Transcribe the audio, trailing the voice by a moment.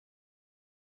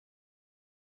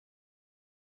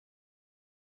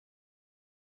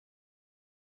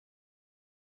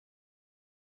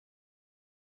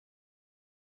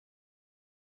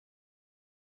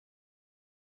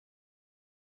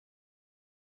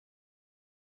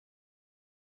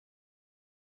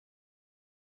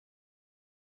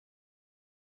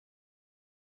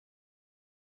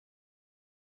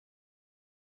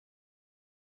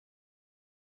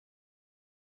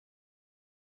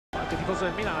tifoso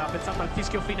del Milan aveva pensato al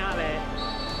fischio finale e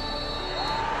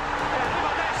arriva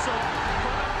adesso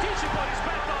con anticipo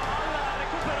rispetto al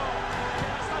recupero che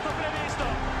era stato previsto.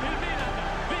 Il Milan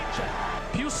vince,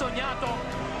 più sognato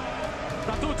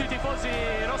da tutti i tifosi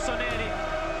rossoneri.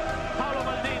 Paolo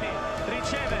Maldini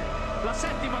riceve la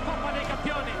settima Coppa dei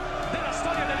Campioni della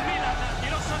storia del Milan. I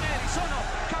rossoneri sono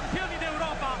campioni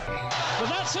d'Europa. But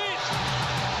that's it.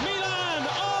 Milan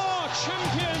are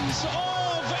champions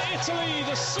of Italy.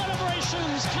 The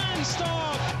celebrations can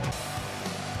start.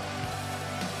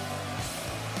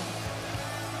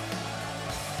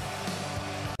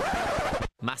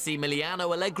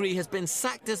 Massimiliano Allegri has been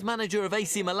sacked as manager of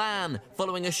AC Milan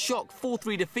following a shock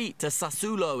 4-3 defeat to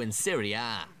Sassuolo in Serie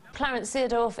A. Clarence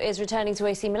Seedorf is returning to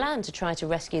AC Milan to try to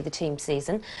rescue the team's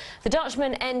season. The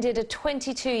Dutchman ended a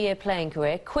 22-year playing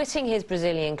career, quitting his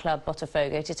Brazilian club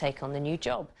Botafogo to take on the new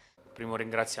job. Il primo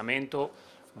ringraziamento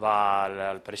va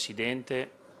al presidente,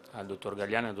 al dottor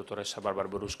Galliani e alla dottoressa Barbara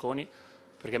Berlusconi,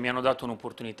 perché mi hanno dato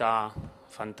un'opportunità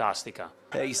fantastica.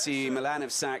 AC Milan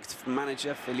have sacked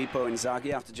manager Filippo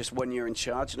Inzaghi after just 1 year in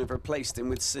charge and have replaced him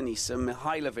with Sinisa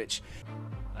Mihajlovic.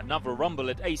 Another rumble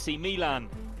at AC Milan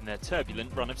in their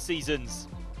turbulent run of seasons.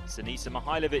 Sinisa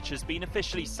Mihajlovic has been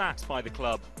officially sacked by the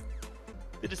club.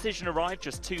 The decision arrived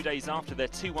just 2 days after their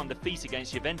 2-1 defeat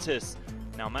against Juventus,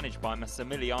 now managed by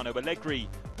Massimiliano Allegri,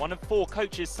 one of 4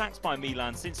 coaches sacked by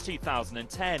Milan since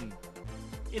 2010.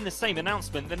 In the same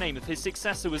announcement, the name of his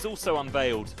successor was also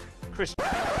unveiled.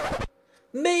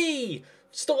 Me!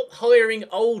 Stop hiring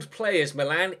old players,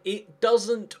 Milan. It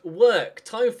doesn't work.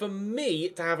 Time for me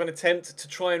to have an attempt to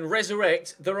try and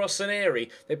resurrect the Rossoneri.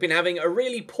 They've been having a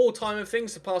really poor time of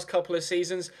things the past couple of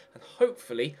seasons, and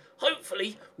hopefully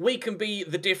we can be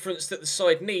the difference that the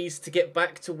side needs to get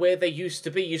back to where they used to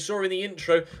be. You saw in the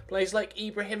intro players like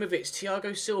Ibrahimovic,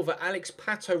 Thiago Silva, Alex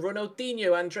Pato,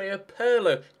 Ronaldinho, Andrea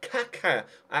Pirlo, Kaká.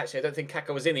 Actually, I don't think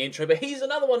Kaká was in the intro, but he's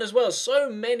another one as well. So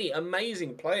many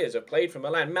amazing players have played for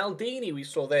Milan. Maldini we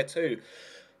saw there too.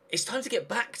 It's time to get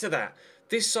back to that.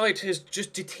 This side has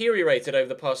just deteriorated over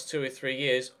the past 2 or 3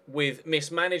 years with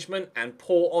mismanagement and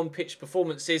poor on-pitch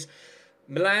performances.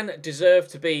 Milan deserve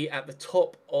to be at the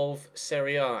top of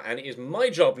Serie A, and it is my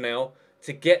job now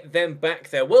to get them back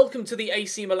there. Welcome to the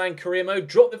AC Milan career mode.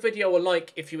 Drop the video a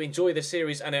like if you enjoy the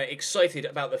series and are excited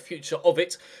about the future of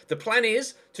it. The plan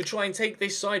is to try and take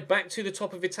this side back to the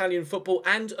top of Italian football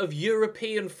and of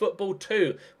European football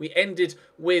too. We ended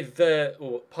with,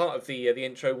 or part of the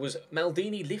intro was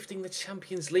Maldini lifting the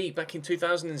Champions League back in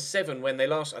 2007 when they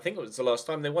last, I think it was the last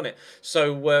time they won it.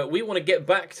 So we want to get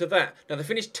back to that. Now they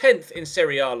finished 10th in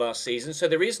Serie A last season, so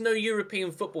there is no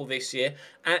European football this year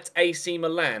at AC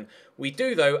Milan. We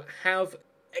do, though, have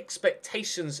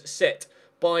expectations set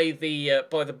by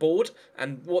the board,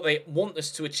 and what they want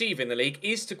us to achieve in the league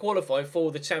is to qualify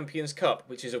for the Champions Cup,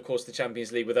 which is, of course, the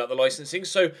Champions League without the licensing.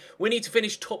 So we need to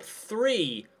finish top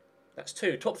 3. That's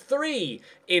 2. Top 3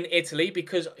 in Italy,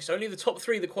 because it's only the top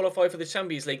 3 that qualify for the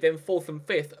Champions League. Then 4th and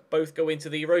 5th both go into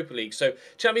the Europa League. So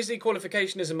Champions League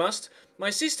qualification is a must. My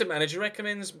assistant manager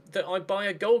recommends that I buy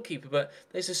a goalkeeper, but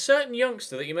there's a certain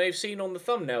youngster that you may have seen on the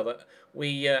thumbnail that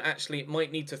we actually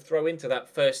might need to throw into that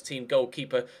first team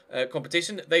goalkeeper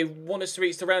competition. They want us to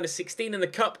reach the round of 16 in the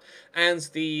Cup and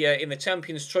the in the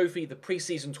Champions Trophy, the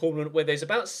pre-season tournament where there's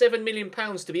about £7 million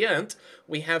to be earned.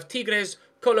 We have Tigres,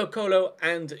 Colo-Colo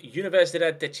and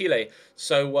Universidad de Chile.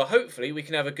 So hopefully we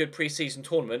can have a good pre-season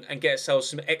tournament and get ourselves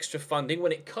some extra funding.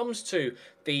 When it comes to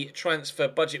the transfer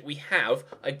budget we have,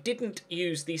 I didn't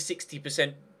use the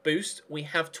 60% boost. We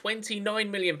have £29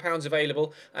 million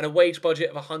available and a wage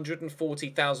budget of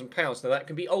 £140,000. Now that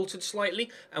can be altered slightly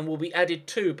and will be added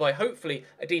to by hopefully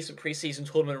a decent pre-season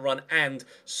tournament run and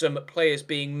some players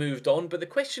being moved on. But the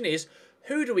question is,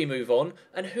 who do we move on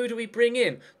and who do we bring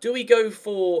in? Do we go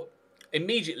for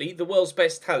immediately the world's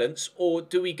best talents, or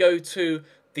do we go to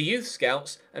the youth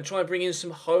scouts and try and bring in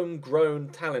some homegrown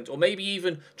talent, or maybe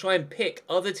even try and pick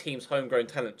other teams' homegrown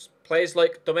talents? Players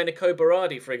like Domenico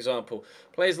Berardi, for example.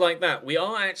 Players like that. We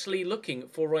are actually looking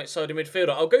for right-sided midfielder.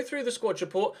 I'll go through the squad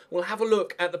report. We'll have a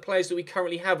look at the players that we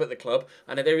currently have at the club.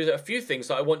 And there is a few things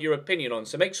that I want your opinion on.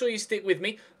 So make sure you stick with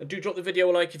me. And do drop the video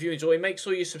a like if you enjoy. Make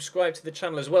sure you subscribe to the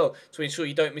channel as well to ensure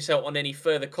you don't miss out on any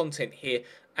further content here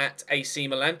at AC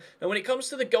Milan. And when it comes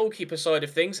to the goalkeeper side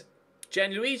of things,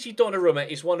 Gianluigi Donnarumma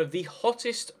is one of the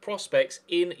hottest prospects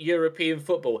in European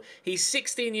football. He's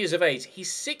 16 years of age. He's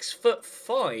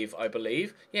 6'5", I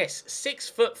believe. Yes,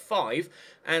 6'5",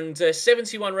 and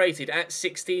 71 rated at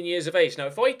 16 years of age. Now,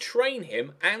 if I train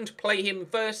him and play him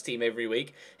first team every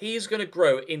week, he is going to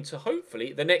grow into,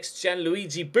 hopefully, the next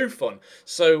Gianluigi Buffon.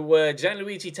 So,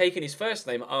 Gianluigi taking his first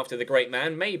name after the great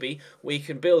man, maybe we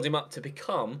can build him up to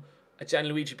become a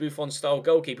Gianluigi Buffon-style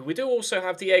goalkeeper. We do also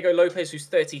have Diego Lopez, who's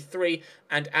 33,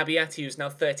 and Abbiati, who's now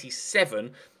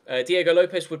 37. Diego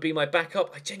Lopez would be my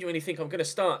backup. I genuinely think I'm going to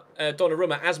start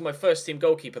Donnarumma as my first-team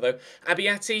goalkeeper, though.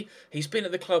 Abbiati, he's been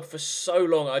at the club for so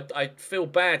long. I feel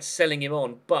bad selling him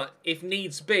on, but if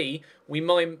needs be, we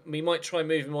might try and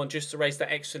move him on just to raise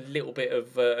that extra little bit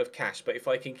of cash. But if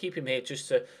I can keep him here just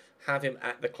to have him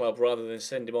at the club rather than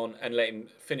send him on and let him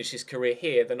finish his career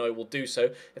here, then I will do so.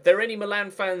 If there are any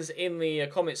Milan fans in the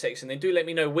comment section, then do let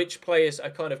me know which players are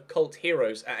kind of cult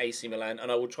heroes at AC Milan,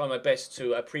 and I will try my best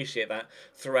to appreciate that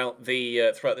throughout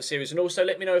the series. And also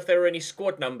let me know if there are any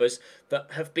squad numbers that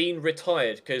have been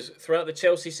retired, because throughout the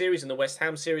Chelsea series and the West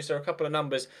Ham series, there are a couple of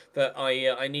numbers that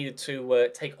I needed to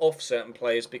take off certain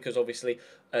players, because obviously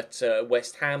at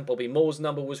West Ham, Bobby Moore's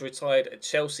number was retired. At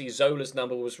Chelsea, Zola's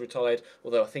number was retired,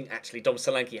 although I think actually Dom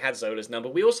Solanke had Zola's number.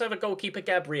 We also have a goalkeeper,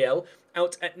 Gabriel,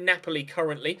 out at Napoli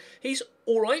currently. He's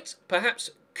all right,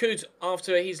 perhaps could,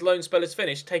 after his loan spell is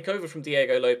finished, take over from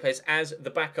Diego Lopez as the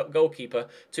backup goalkeeper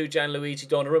to Gianluigi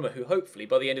Donnarumma, who hopefully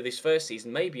by the end of this first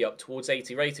season may be up towards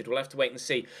 80 rated. We'll have to wait and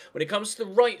see. When it comes to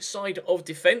the right side of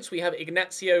defence, we have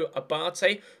Ignacio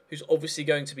Abate, who's obviously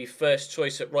going to be first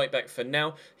choice at right back for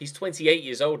now. He's 28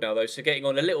 years old now, though, so getting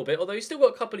on a little bit, although he's still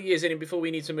got a couple of years in him before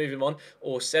we need to move him on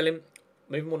or sell him.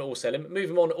 Move him on or sell him. Move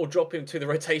him on or drop him to the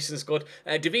rotation squad.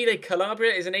 Davide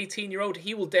Calabria is an 18-year-old.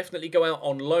 He will definitely go out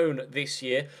on loan this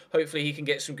year. Hopefully he can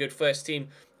get some good first-team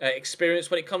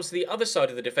experience. When it comes to the other side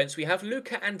of the defence, we have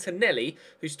Luca Antonelli,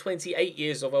 who's 28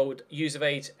 years of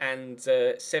age and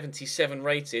 77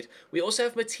 rated. We also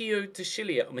have Mattia De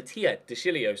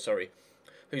Sciglio, sorry,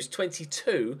 who's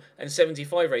 22 and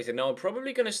 75 rated. Now, I'm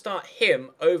probably going to start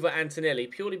him over Antonelli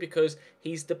purely because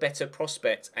he's the better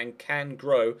prospect and can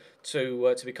grow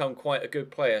to become quite a good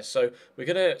player. So we're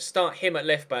going to start him at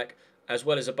left back, as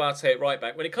well as Abate at right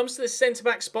back. When it comes to the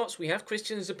centre-back spots, we have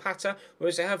Christian Zapata. We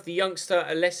also have the youngster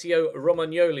Alessio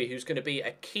Romagnoli, who's going to be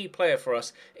a key player for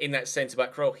us in that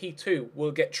centre-back role. He too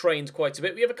will get trained quite a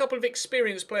bit. We have a couple of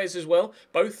experienced players as well,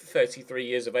 both 33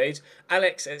 years of age.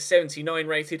 Alex at 79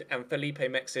 rated and Philippe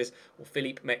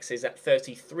Mexes at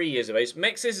 33 years of age.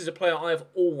 Mexes is a player I have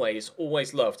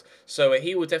always loved, so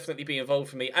he will definitely be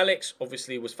involved for me. Alex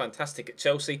obviously was fantastic at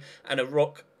Chelsea and a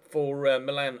rock for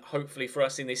Milan, hopefully for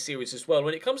us in this series as well.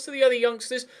 When it comes to the other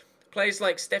youngsters, players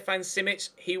like Stefan Simic,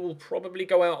 he will probably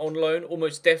go out on loan,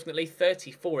 almost definitely.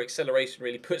 34 acceleration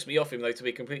really puts me off him, though, to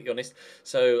be completely honest.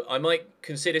 So I might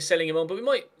consider selling him on, but we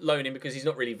might loan him because he's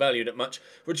not really valued at much.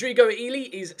 Rodrigo Ely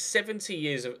is 70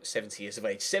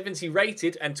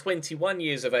 rated and 21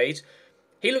 years of age.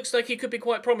 He looks like he could be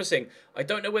quite promising. I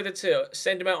don't know whether to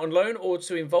send him out on loan or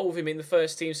to involve him in the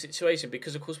first team situation,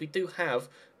 because of course we do have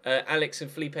Alex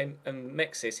and Felipe and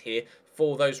Mexis here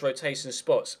for those rotation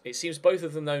spots. It seems both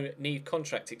of them, though, need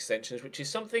contract extensions, which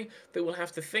is something that we'll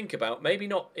have to think about. Maybe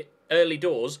not early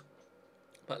doors,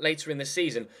 but later in the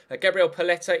season. Gabriel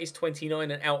Paletta is 29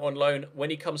 and out on loan.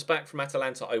 When he comes back from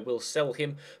Atalanta, I will sell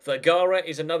him. Vergara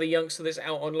is another youngster that's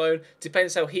out on loan.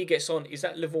 Depends how he gets on. Is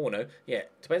that Livorno? Yeah,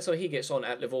 depends how he gets on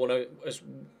at Livorno as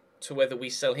to whether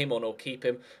we sell him on or keep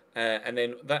him. And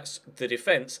then that's the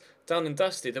defence done and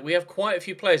dusted. That we have quite a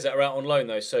few players that are out on loan,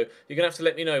 though, so you're going to have to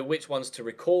let me know which ones to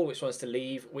recall, which ones to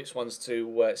leave, which ones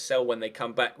to sell when they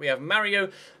come back. We have Mario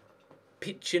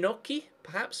Piccinocchi,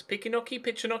 perhaps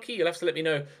Piccinocchi. You'll have to let me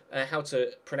know how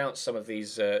to pronounce some of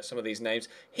these names.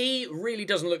 He really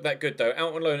doesn't look that good, though.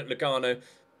 Out on loan at Lugano.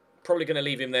 Probably going to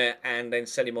leave him there and then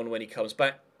sell him on when he comes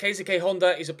back. Keisuke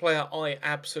Honda is a player I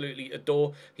absolutely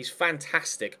adore. He's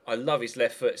fantastic. I love his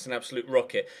left foot. It's an absolute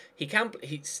rocket.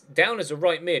 He's down as a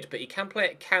right mid, but he can play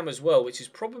at cam as well, which is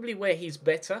probably where he's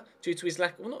better due to his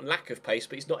lack, well, not lack of pace,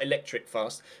 but he's not electric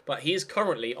fast. But he is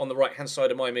currently on the right-hand side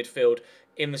of my midfield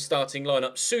in the starting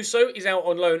lineup. Suso is out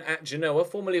on loan at Genoa,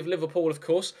 formerly of Liverpool, of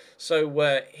course.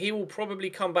 So he will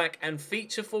probably come back and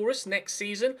feature for us next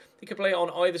season. He could play on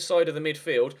either side of the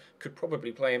midfield. Could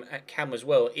probably play him at cam as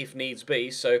well, if needs be.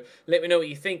 So let me know what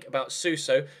you think about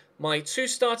Suso. My two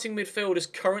starting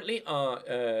midfielders currently are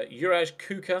Juraj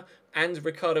Kuka, and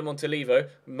Ricardo Montolivo.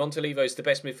 Montolivo is the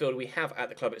best midfielder we have at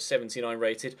the club at 79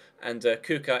 rated, and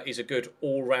Kuka is a good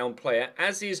all-round player,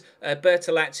 as is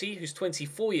Bertolacci, who's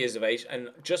 24 years of age and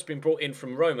just been brought in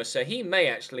from Roma, so he may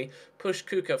actually push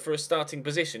Kuka for a starting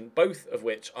position, both of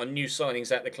which are new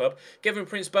signings at the club. Kevin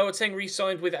Prince Boateng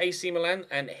re-signed with AC Milan,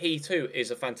 and he too is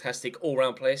a fantastic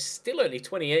all-round player, still only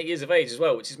 28 years of age as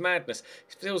well, which is madness.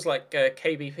 It feels like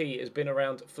KBP has been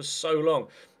around for so long.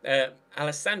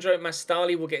 Alessandro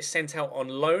Mastali will get sent out on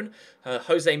loan.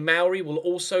 Jose Mauri will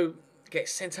also get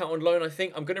sent out on loan, I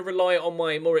think. I'm going to rely on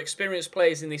my more experienced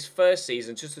players in this first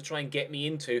season just to try and get me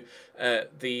into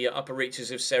the upper reaches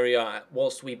of Serie A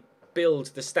whilst we build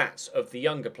the stats of the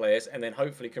younger players, and then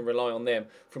hopefully can rely on them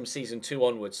from season 2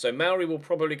 onwards. So Mauri will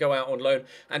probably go out on loan.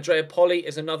 Andrea Poli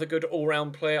is another good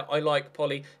all-round player. I like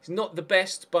Poli. He's not the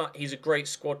best, but he's a great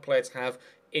squad player to have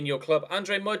in your club.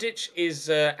 Andre Modic is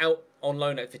out on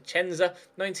loan at Vicenza,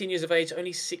 19 years of age,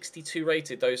 only 62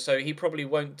 rated though, so he probably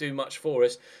won't do much for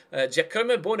us.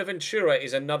 Giacomo Bonaventura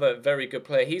is another very good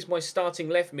player. He's my starting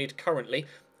left mid currently.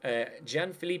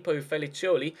 Gianfilippo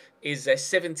Felicioli is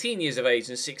 17 years of age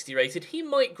and 60 rated. He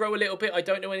might grow a little bit. I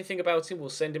don't know anything about him. We'll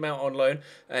send him out on loan.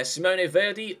 Simone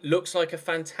Verdi looks like a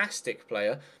fantastic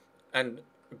player and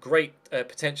great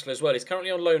potential as well. He's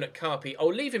currently on loan at Carpi.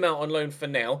 I'll leave him out on loan for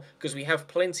now because we have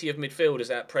plenty of midfielders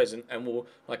at present, and we'll,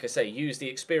 like I say, use the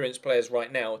experienced players right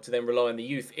now to then rely on the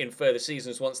youth in further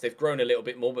seasons once they've grown a little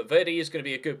bit more. But Verdi is going to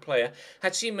be a good player.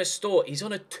 Hachim Mastor, he's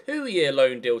on a 2-year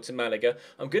loan deal to Malaga.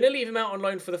 I'm going to leave him out on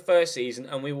loan for the first season,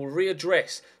 and we will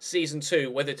readdress season 2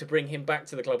 whether to bring him back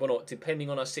to the club or not, depending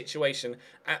on our situation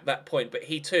at that point. But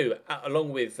he too, along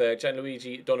with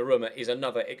Gianluigi Donnarumma, is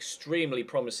another extremely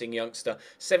promising youngster.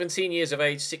 17 years of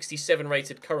age, 67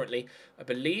 rated currently. I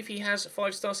believe he has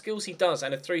 5-star skills. He does,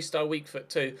 and a 3-star weak foot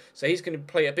too. So he's going to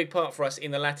play a big part for us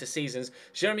in the latter seasons.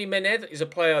 Jeremy Menez is a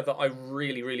player that I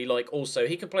really, really like also.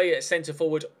 He can play at centre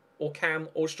forward or cam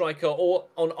or striker or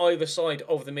on either side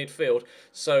of the midfield.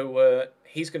 So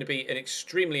he's going to be an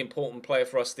extremely important player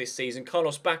for us this season.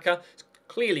 Carlos Bacca is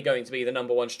clearly going to be the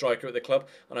 #1 striker at the club,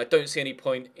 and I don't see any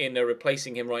point in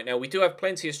replacing him right now. We do have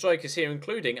plenty of strikers here,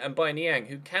 including Mbai Niang,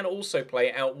 who can also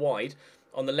play out wide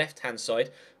on the left-hand side.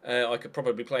 I could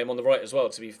probably play him on the right as well,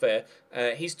 to be fair.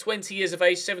 He's 20 years of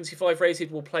age, 75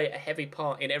 rated, will play a heavy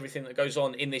part in everything that goes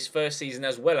on in this first season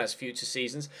as well as future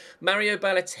seasons. Mario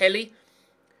Balotelli,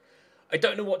 I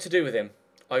don't know what to do with him.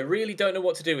 I really don't know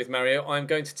what to do with Mario. I'm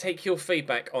going to take your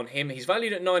feedback on him. He's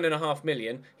valued at 9.5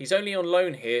 million. He's only on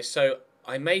loan here, so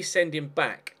I may send him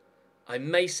back.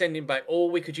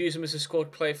 Or we could use him as a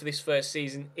squad player for this first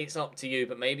season. It's up to you,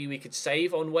 but maybe we could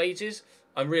save on wages.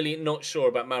 I'm really not sure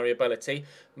about Mario Balotelli.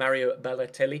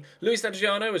 Luis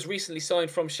Adriano has recently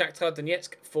signed from Shakhtar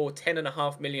Donetsk for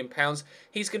 £10.5 million.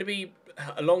 He's going to be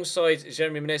alongside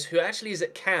Jeremy Menez, who actually is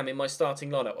at cam in my starting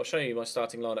lineup. I'll show you my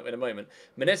starting lineup in a moment.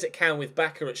 Menez at cam with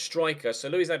Bacca at striker. So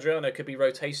Luis Adriano could be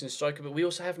rotation striker, but we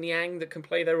also have Niang that can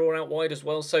play there or out wide as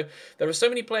well. So there are so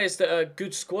many players that are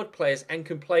good squad players and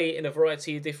can play in a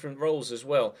variety of different roles as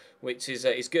well, which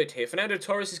is good here. Fernando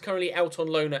Torres is currently out on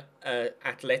loan at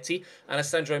Atleti.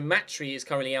 Alessandro Matri is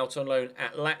currently out on loan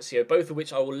at Lazio, both of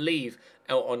which I will leave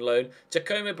out on loan.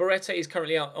 Giacomo Beretta is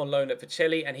currently out on loan at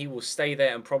Vercelli, and he will stay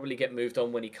there and probably get moved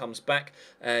on when he comes back.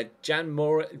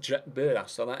 Gianmario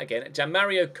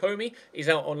Comi is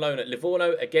out on loan at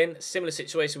Livorno. Again, similar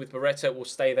situation with Beretta, will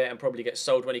stay there and probably get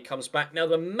sold when he comes back. Now,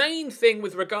 the main thing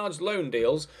with regards loan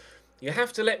deals, you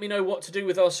have to let me know what to do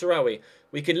with our Sarawi.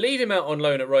 We can leave him out on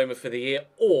loan at Roma for the year,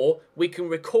 or we can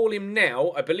recall him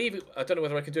now. I don't know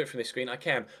whether I can do it from this screen. I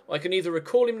can. I can either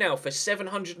recall him now for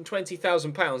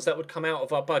 £720,000. That would come out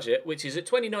of our budget, which is at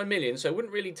 29 million, so it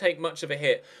wouldn't really take much of a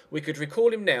hit. We could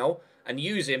recall him now and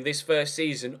use him this first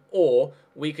season, or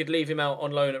we could leave him out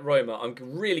on loan at Roma. I'm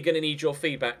really going to need your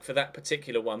feedback for that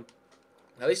particular one.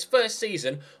 Now, this first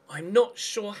season, I'm not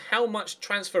sure how much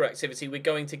transfer activity we're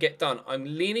going to get done. I'm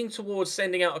leaning towards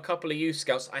sending out a couple of youth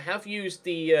scouts. I have used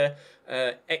the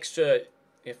extra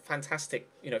fantastic,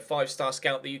 5-star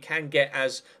scout that you can get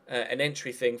as an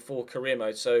entry thing for career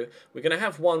mode. So we're going to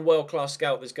have one world-class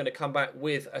scout that's going to come back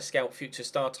with a scout future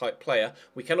star type player.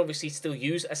 We can obviously still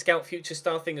use a scout future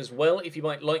star thing as well if you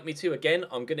might like me to. Again,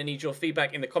 I'm going to need your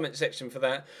feedback in the comment section for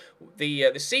that.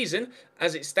 The season,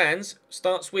 as it stands,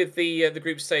 starts with the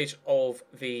group stage of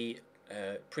the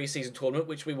pre-season tournament,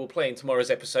 which we will play in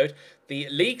tomorrow's episode. The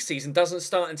league season doesn't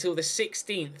start until the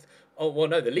 16th. Oh, well,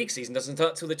 no, the league season doesn't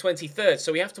start until the 23rd,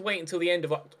 so we have to wait until the end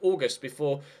of August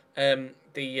before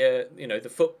the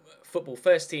football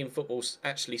first team football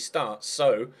actually starts.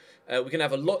 So we're going to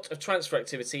have a lot of transfer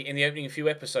activity in the opening few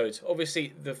episodes.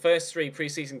 Obviously, the first 3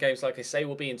 pre-season games, like I say,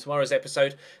 will be in tomorrow's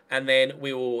episode, and then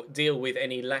we will deal with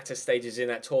any latter stages in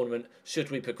that tournament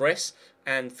should we progress.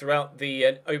 And throughout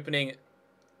the opening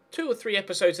 2 or 3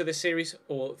 episodes of this series,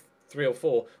 or 3 or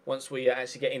 4, once we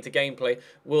actually get into gameplay,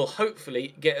 we'll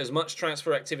hopefully get as much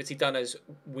transfer activity done as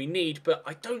we need, but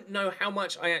I don't know how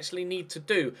much I actually need to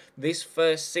do this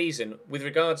first season. With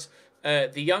regards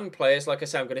the young players, like I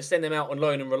say, I'm going to send them out on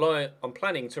loan and I'm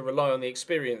planning to rely on the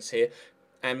experience here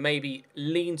and maybe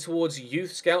lean towards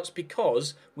youth scouts,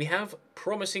 because we have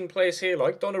promising players here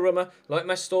like Donnarumma, like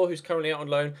Mastor, who's currently out on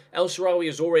loan. El Shaarawy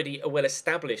is already a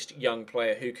well-established young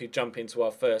player who could jump into our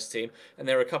first team. And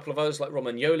there are a couple of others like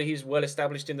Romagnoli, who's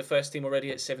well-established in the first team already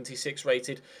at 76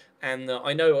 rated. And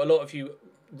I know a lot of you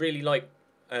really like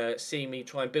seeing me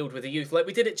try and build with the youth, like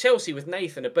we did at Chelsea with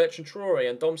Nathan and Bertrand Traore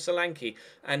and Dom Solanke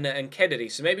and Kennedy.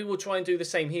 So maybe we'll try and do the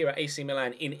same here at AC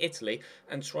Milan in Italy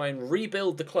and try and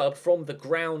rebuild the club from the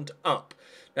ground up.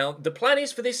 Now, the plan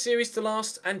is for this series to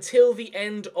last until the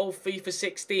end of FIFA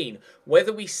 16.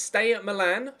 Whether we stay at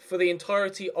Milan for the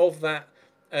entirety of that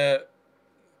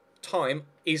time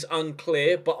is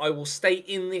unclear, but I will stay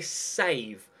in this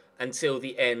save until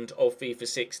the end of FIFA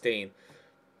 16.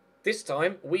 This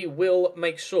time, we will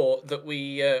make sure that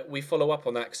we follow up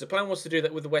on that, because the plan was to do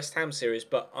that with the West Ham series,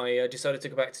 but I decided to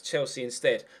go back to Chelsea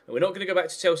instead. And we're not going to go back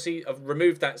to Chelsea. I've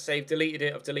removed that save, deleted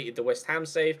it. I've deleted the West Ham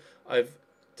save. I've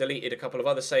deleted a couple of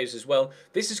other saves as well.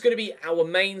 This is going to be our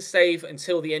main save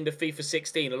until the end of FIFA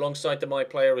 16, alongside the My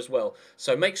Player as well.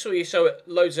 So make sure you show it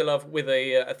loads of love with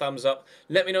a thumbs up.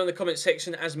 Let me know in the comment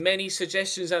section as many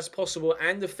suggestions as possible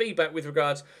and the feedback with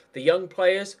regards the young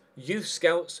players, youth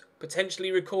scouts,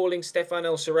 potentially recalling Stefan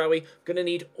El Shaarawy. Going to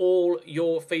need all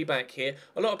your feedback here.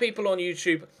 A lot of people on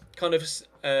YouTube kind of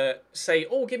say,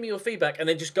 oh, give me your feedback, and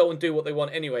then just go and do what they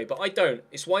want anyway. But I don't.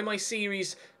 It's why my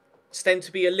series tend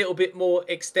to be a little bit more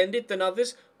extended than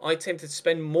others. I tend to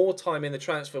spend more time in the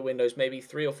transfer windows, maybe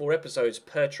 3 or 4 episodes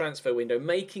per transfer window,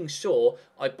 making sure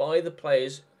I buy the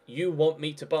players you want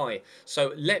me to buy.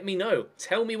 So let me know.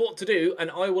 Tell me what to do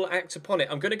and I will act upon it.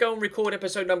 I'm going to go and record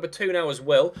episode number 2 now as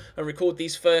well, and record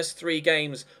these first 3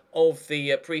 games of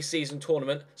the pre-season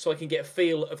tournament so I can get a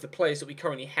feel of the players that we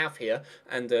currently have here.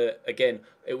 And again,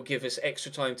 it will give us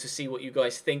extra time to see what you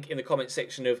guys think in the comment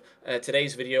section of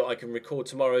today's video. I can record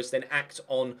tomorrow's, then act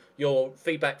on your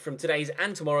feedback from today's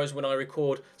and tomorrow's when I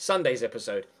record Sunday's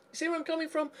episode. You see where I'm coming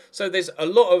from? So there's a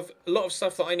lot of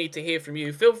stuff that I need to hear from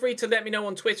you. Feel free to let me know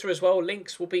on Twitter as well.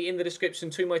 Links will be in the description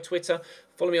to my Twitter.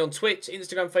 Follow me on Twitch,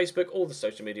 Instagram, Facebook, all the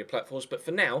social media platforms. But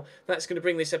for now, that's going to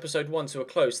bring this episode 1 to a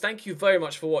close. Thank you very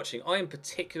much for watching. I am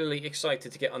particularly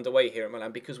excited to get underway here at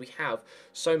Milan because we have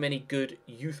so many good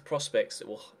youth prospects that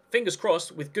will, fingers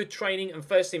crossed, with good training and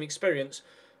first team experience,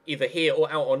 either here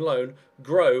or out on loan,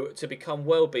 grow to become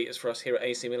world beaters for us here at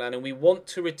AC Milan. And we want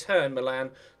to return Milan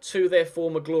to their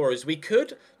former glories. We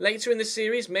could, later in the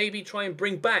series, maybe try and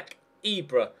bring back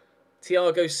Ibra,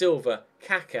 Thiago Silva,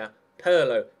 Kaká,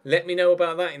 Pirlo. Let me know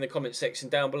about that in the comment section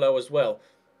down below as well.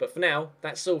 But for now,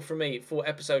 that's all from me for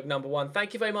episode number 1.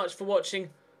 Thank you very much for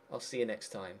watching. I'll see you next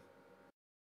time.